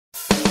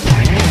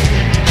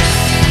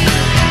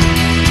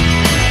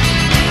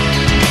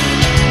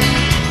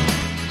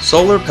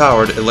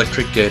Solar-powered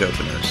electric gate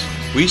openers.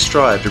 We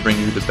strive to bring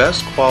you the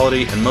best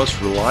quality and most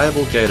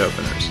reliable gate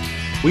openers.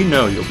 We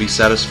know you'll be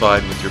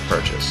satisfied with your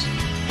purchase.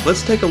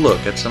 Let's take a look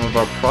at some of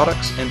our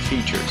products and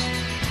features.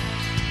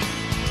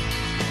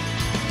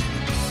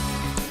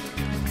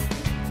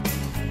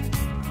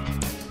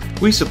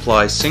 We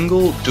supply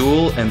single,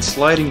 dual, and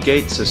sliding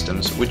gate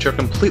systems which are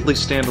completely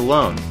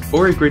standalone,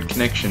 or a grid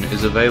connection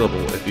is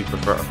available if you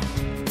prefer.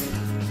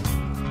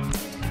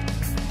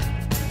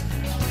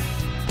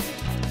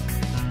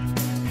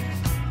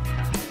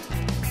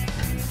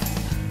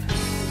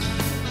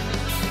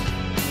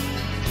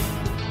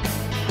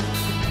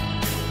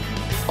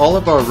 All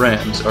of our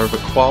rams are of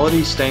a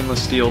quality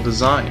stainless steel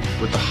design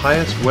with the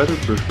highest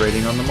weatherproof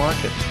rating on the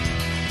market.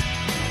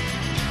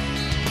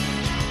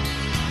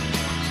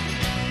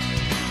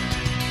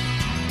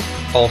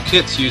 All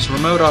kits use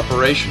remote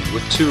operation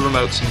with 2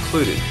 remotes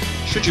included.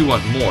 Should you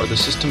want more, the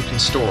system can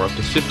store up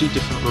to 50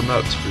 different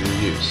remotes for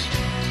your use.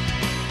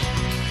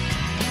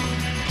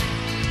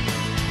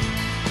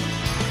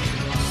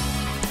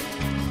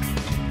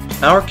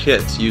 Our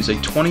kits use a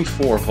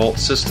 24-volt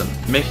system,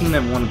 making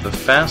them one of the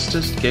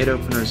fastest gate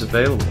openers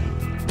available.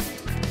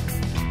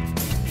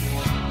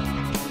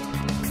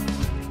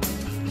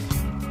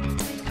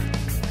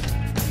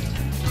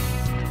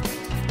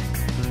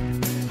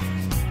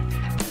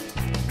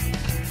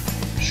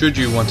 Should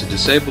you want to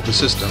disable the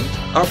system,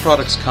 our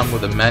products come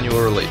with a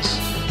manual release.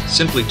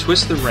 Simply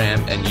twist the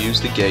ram and use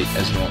the gate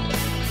as normal.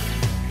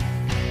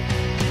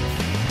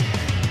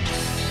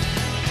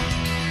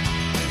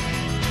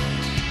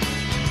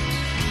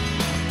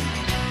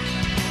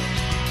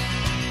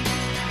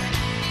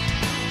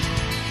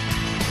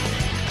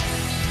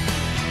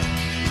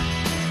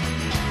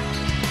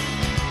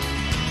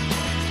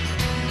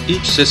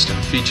 Each system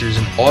features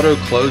an auto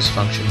close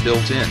function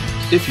built in,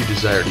 if you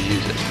desire to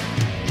use it.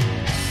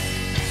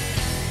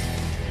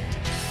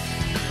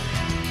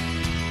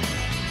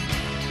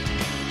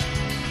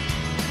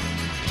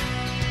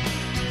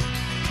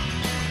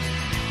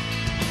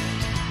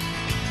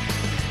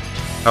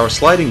 Our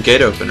sliding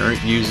gate opener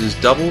uses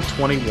double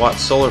 20-watt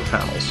solar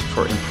panels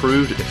for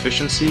improved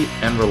efficiency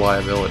and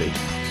reliability.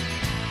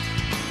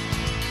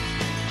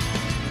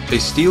 A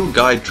steel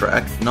guide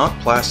track, not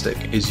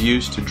plastic, is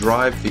used to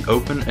drive the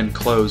open and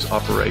close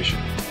operation.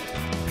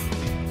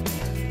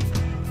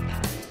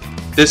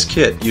 This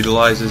kit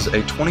utilizes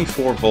a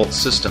 24-volt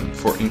system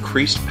for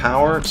increased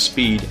power,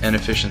 speed, and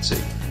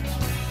efficiency.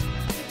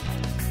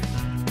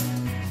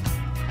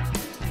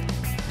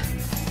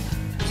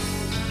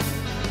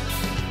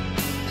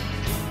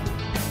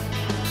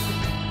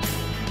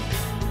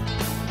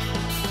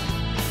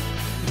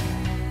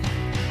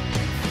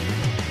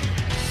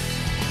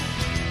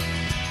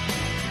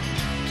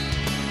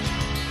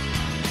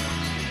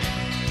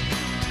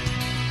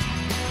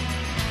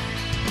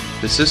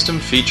 The system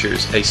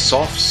features a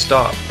soft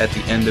stop at the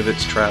end of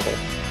its travel.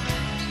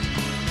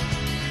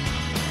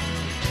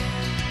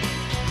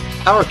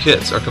 Our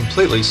kits are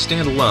completely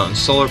standalone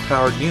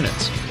solar-powered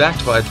units,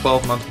 backed by a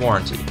 12-month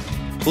warranty.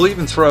 We'll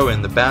even throw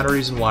in the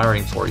batteries and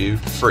wiring for you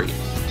free.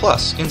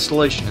 Plus,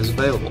 installation is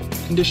available.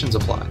 Conditions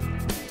apply.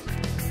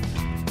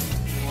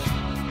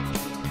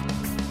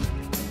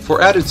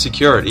 For added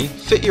security,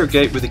 fit your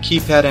gate with a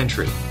keypad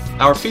entry.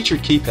 Our featured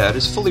keypad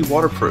is fully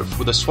waterproof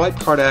with a swipe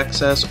card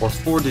access or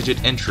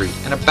 4-digit entry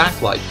and a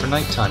backlight for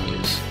nighttime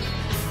use.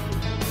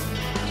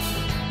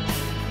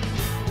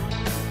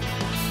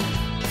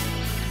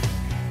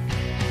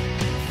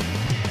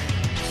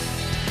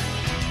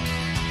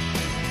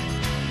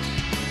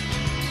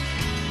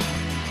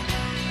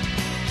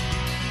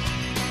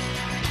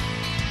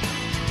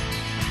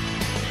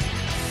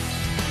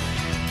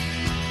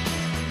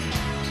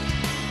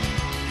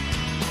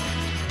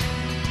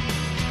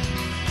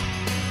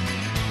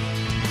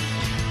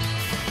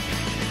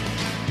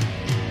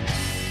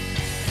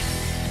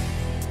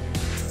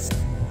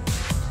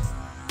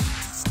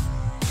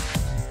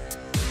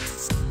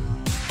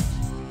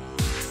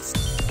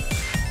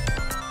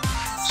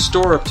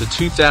 Store up to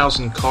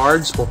 2,000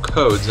 cards or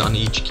codes on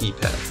each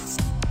keypad.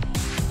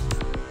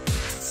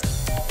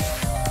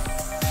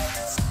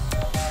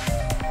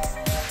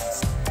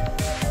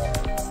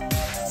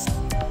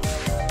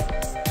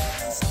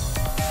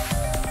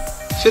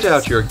 Fit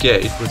out your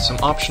gate with some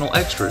optional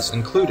extras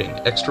including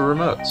extra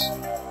remotes,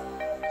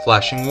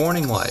 flashing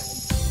warning light,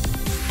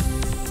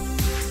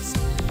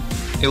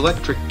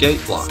 electric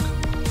gate lock,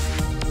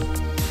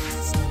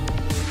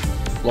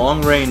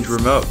 long-range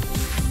remote,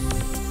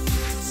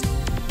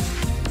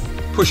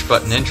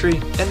 push-button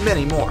entry, and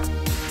many more.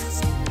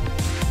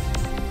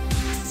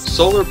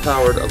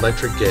 Solar-powered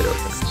electric gate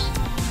openers.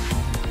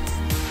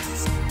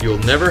 You'll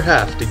never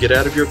have to get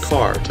out of your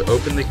car to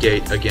open the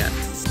gate again.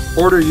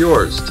 Order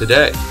yours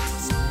today.